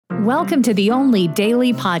Welcome to the only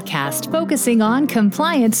daily podcast focusing on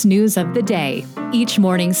compliance news of the day. Each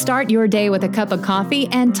morning, start your day with a cup of coffee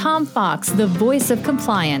and Tom Fox, the voice of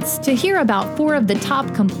compliance, to hear about 4 of the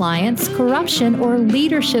top compliance, corruption, or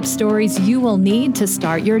leadership stories you will need to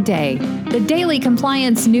start your day. The Daily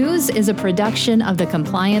Compliance News is a production of the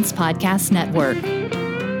Compliance Podcast Network.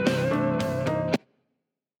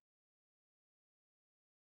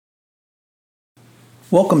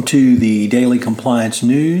 Welcome to the Daily Compliance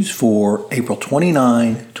News for April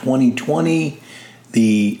 29, 2020,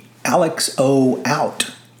 the Alex O.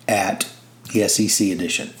 out at the SEC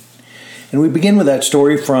edition. And we begin with that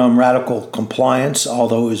story from Radical Compliance,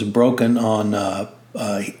 although it was broken on,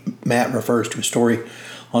 Matt refers to a story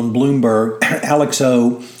on Bloomberg. Alex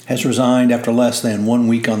O. has resigned after less than 1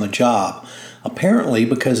 week on the job, apparently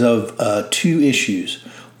because of 2 issues.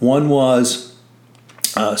 One was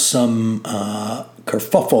some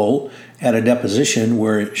kerfuffle at a deposition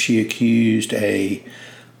where she accused a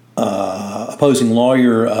opposing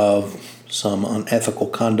lawyer of some unethical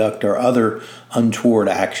conduct or other untoward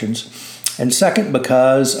actions. And second,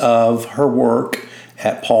 because of her work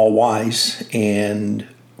at Paul Weiss and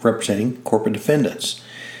representing corporate defendants.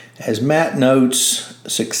 As Matt notes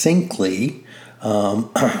succinctly,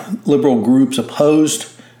 liberal groups opposed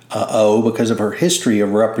O because of her history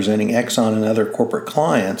of representing Exxon and other corporate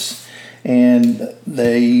clients. And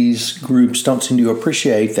these groups don't seem to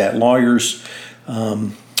appreciate that lawyers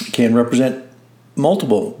can represent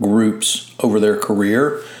multiple groups over their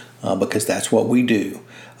career because that's what we do.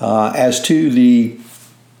 As to the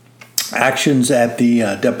actions at the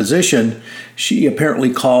deposition, she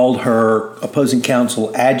apparently called her opposing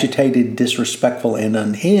counsel agitated, disrespectful, and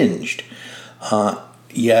unhinged.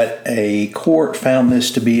 Yet a court found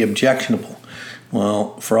this to be objectionable.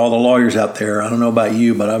 Well, for all the lawyers out there, I don't know about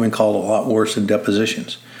you, but I've been called a lot worse in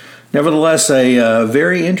depositions. Nevertheless, a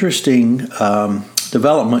very interesting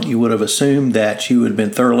development. You would have assumed that she would have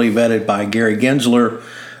been thoroughly vetted by Gary Gensler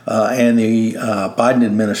and the Biden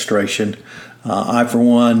administration. I, for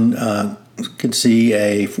one, could see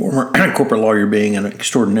a former corporate lawyer being an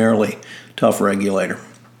extraordinarily tough regulator.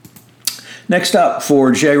 Next up,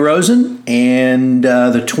 for Jay Rosen and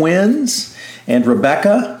the twins and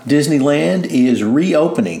Rebecca, Disneyland is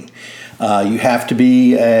reopening. You have to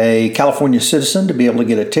be a California citizen to be able to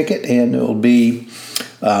get a ticket, and it will be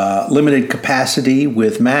limited capacity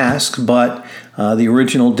with masks, but the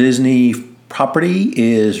original Disney property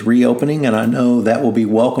is reopening, and I know that will be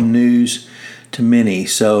welcome news to many.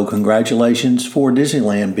 So congratulations for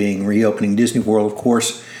Disneyland being reopening. Disney World, of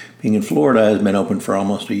course, being in Florida, has been open for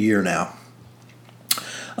almost a year now.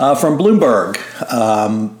 From Bloomberg,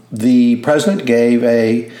 the president gave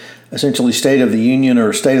a essentially State of the Union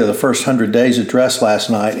or State of the First 100 Days address last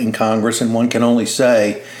night in Congress, and one can only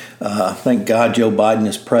say, thank God Joe Biden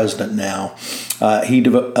is president now. He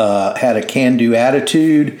had a can-do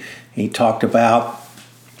attitude. He talked about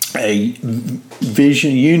a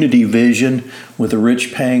unity vision with the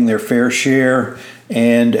rich paying their fair share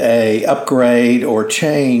and a upgrade or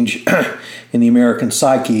change in the American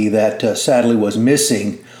psyche that sadly was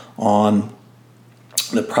missing on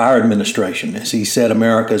the prior administration. As he said,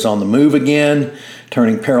 America is on the move again,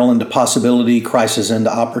 turning peril into possibility, crisis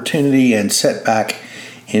into opportunity, and setback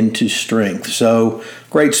into strength. So,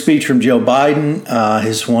 great speech from Joe Biden.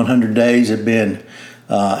 His 100 days have been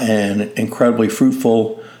an incredibly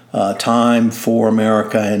fruitful time for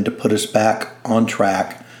America and to put us back on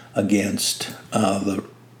track against the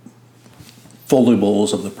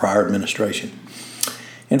foibles of the prior administration.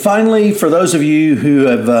 And finally, for those of you who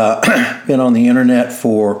have been on the internet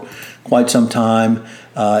for quite some time,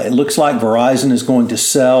 it looks like Verizon is going to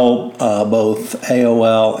sell both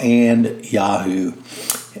AOL and Yahoo.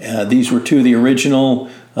 These were 2 of the original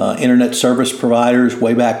internet service providers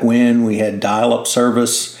way back when we had dial-up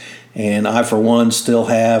service, and I, for one, still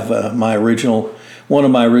have one of my original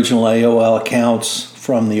AOL accounts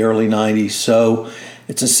from the early 90s. So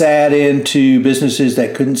it's a sad end to businesses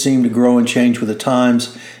that couldn't seem to grow and change with the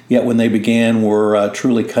times, yet when they began were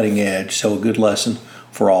truly cutting edge. So a good lesson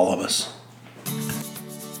for all of us.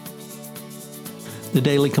 The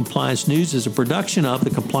Daily Compliance News is a production of the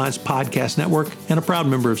Compliance Podcast Network and a proud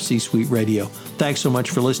member of C-Suite Radio. Thanks so much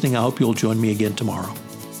for listening. I hope you'll join me again tomorrow.